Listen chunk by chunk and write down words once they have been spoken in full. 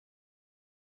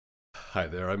Hi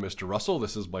there, I'm Mr. Russell.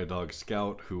 This is my dog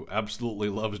Scout, who absolutely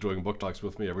loves doing book talks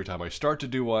with me. Every time I start to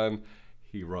do one,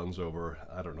 he runs over.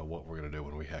 I don't know what we're going to do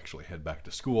when we actually head back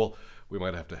to school. We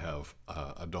might have to have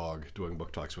a dog doing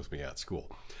book talks with me at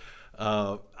school.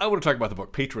 I want to talk about the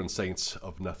book Patron Saints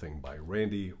of Nothing by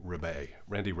Randy Ribay.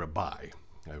 Randy Ribay.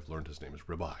 I've learned his name is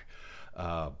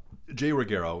Ribay. Jay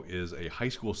Ruggiero is a high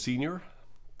school senior.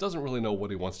 Doesn't really know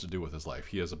what he wants to do with his life.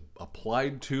 He has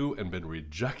applied to and been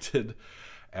rejected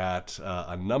at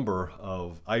a number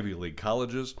of Ivy League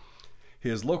colleges.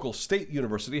 His local state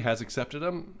university has accepted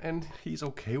him, and he's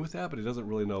okay with that, but he doesn't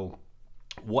really know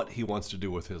what he wants to do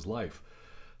with his life.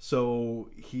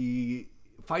 So he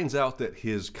finds out that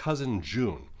his cousin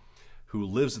June, who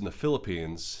lives in the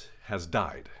Philippines, has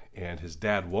died, and his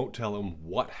dad won't tell him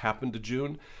what happened to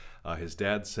June. His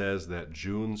dad says that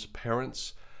June's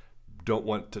parents don't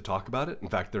want to talk about it. In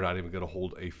fact, they're not even going to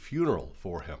hold a funeral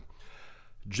for him.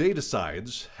 Jay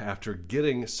decides, after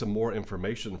getting some more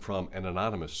information from an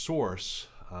anonymous source,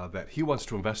 that he wants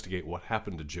to investigate what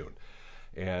happened to June.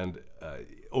 And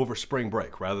over spring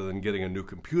break, rather than getting a new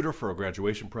computer for a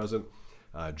graduation present,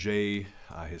 Jay,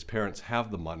 his parents have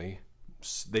the money.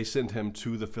 They send him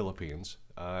to the Philippines,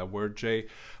 where Jay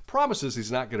promises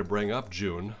he's not going to bring up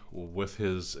June with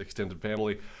his extended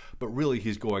family, but really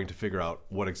he's going to figure out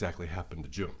what exactly happened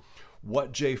to June.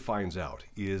 What Jay finds out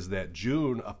is that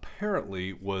June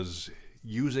apparently was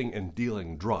using and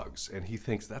dealing drugs, and he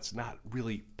thinks that's not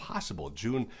really possible.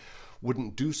 June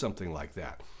wouldn't do something like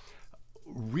that.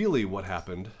 Really what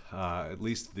happened, at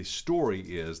least the story,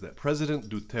 is that President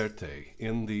Duterte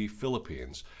in the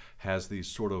Philippines has these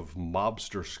sort of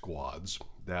mobster squads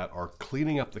that are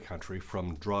cleaning up the country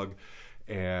from drug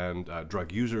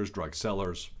users, drug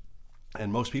sellers. And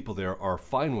most people there are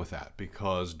fine with that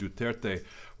because Duterte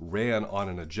ran on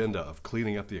an agenda of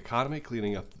cleaning up the economy,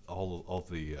 cleaning up all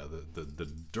the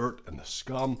dirt and the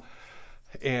scum.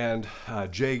 And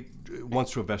Jay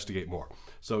wants to investigate more.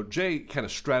 So Jay kind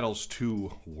of straddles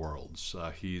two worlds.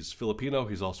 He's Filipino,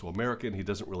 he's also American. He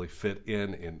doesn't really fit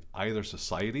in either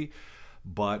society.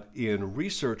 But in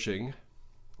researching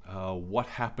what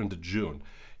happened to June,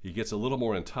 he gets a little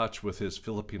more in touch with his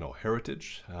Filipino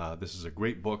heritage. This is a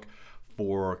great book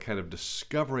for kind of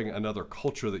discovering another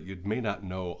culture that you may not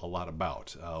know a lot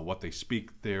about. What they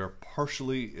speak there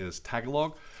partially is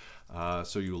Tagalog,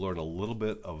 so you learn a little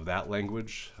bit of that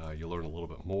language. You learn a little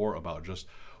bit more about just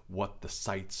what the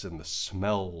sights and the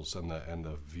smells and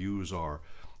the views are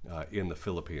in the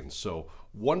Philippines. So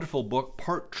wonderful book,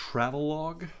 part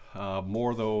travelogue,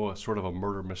 more though sort of a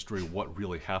murder mystery, what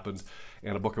really happened,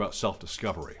 and a book about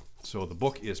self-discovery. So the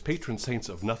book is Patron Saints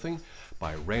of Nothing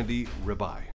by Randy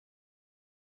Ribay.